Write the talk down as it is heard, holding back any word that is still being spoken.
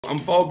I'm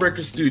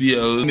Fallbreaker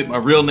Studios. My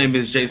real name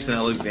is Jason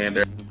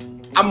Alexander.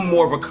 I'm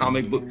more of a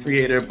comic book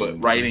creator,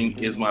 but writing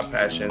is my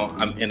passion.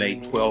 I'm in a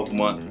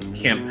 12-month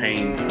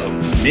campaign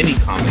of mini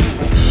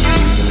comics.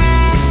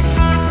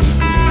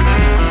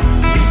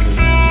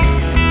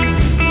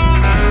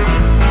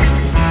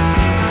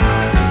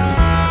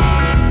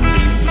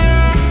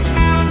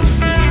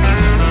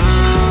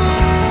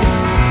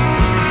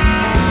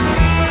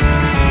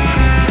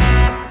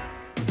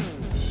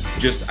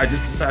 I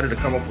just decided to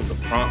come up with a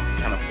prompt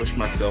to kind of push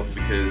myself,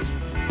 because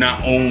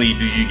not only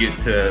do you get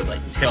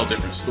to tell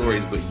different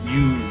stories, but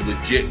you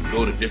legit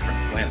go to different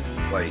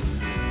planets. Like,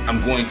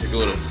 I'm going to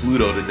go to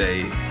Pluto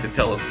today to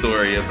tell a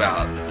story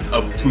about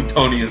a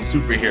Plutonian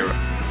superhero.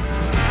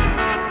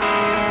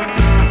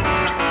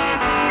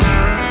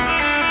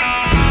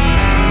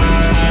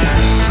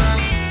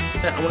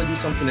 I want to do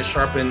something that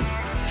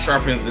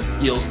sharpens the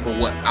skills for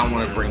what I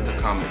want to bring to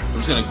comics. I'm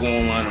just going to go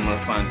online, I'm going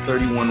to find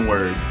 31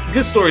 words.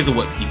 Good stories are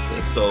what keeps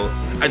us, so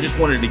I just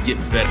wanted to get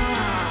better.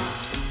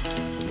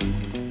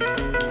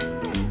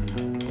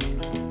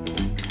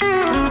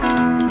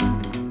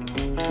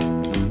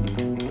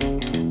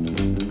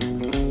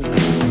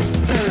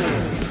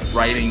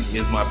 Writing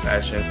is my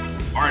passion.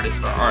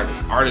 Artists are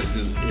artists. Artists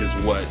is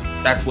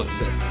that's what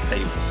sets the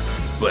table.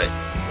 But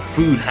the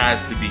food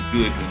has to be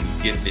good when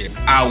you get there.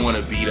 I want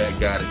to be that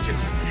guy that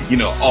just,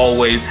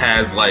 always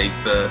has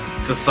the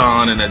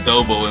sazon and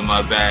adobo in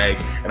my bag,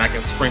 and I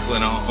can sprinkle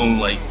it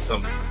on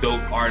some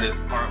dope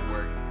artist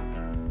artwork.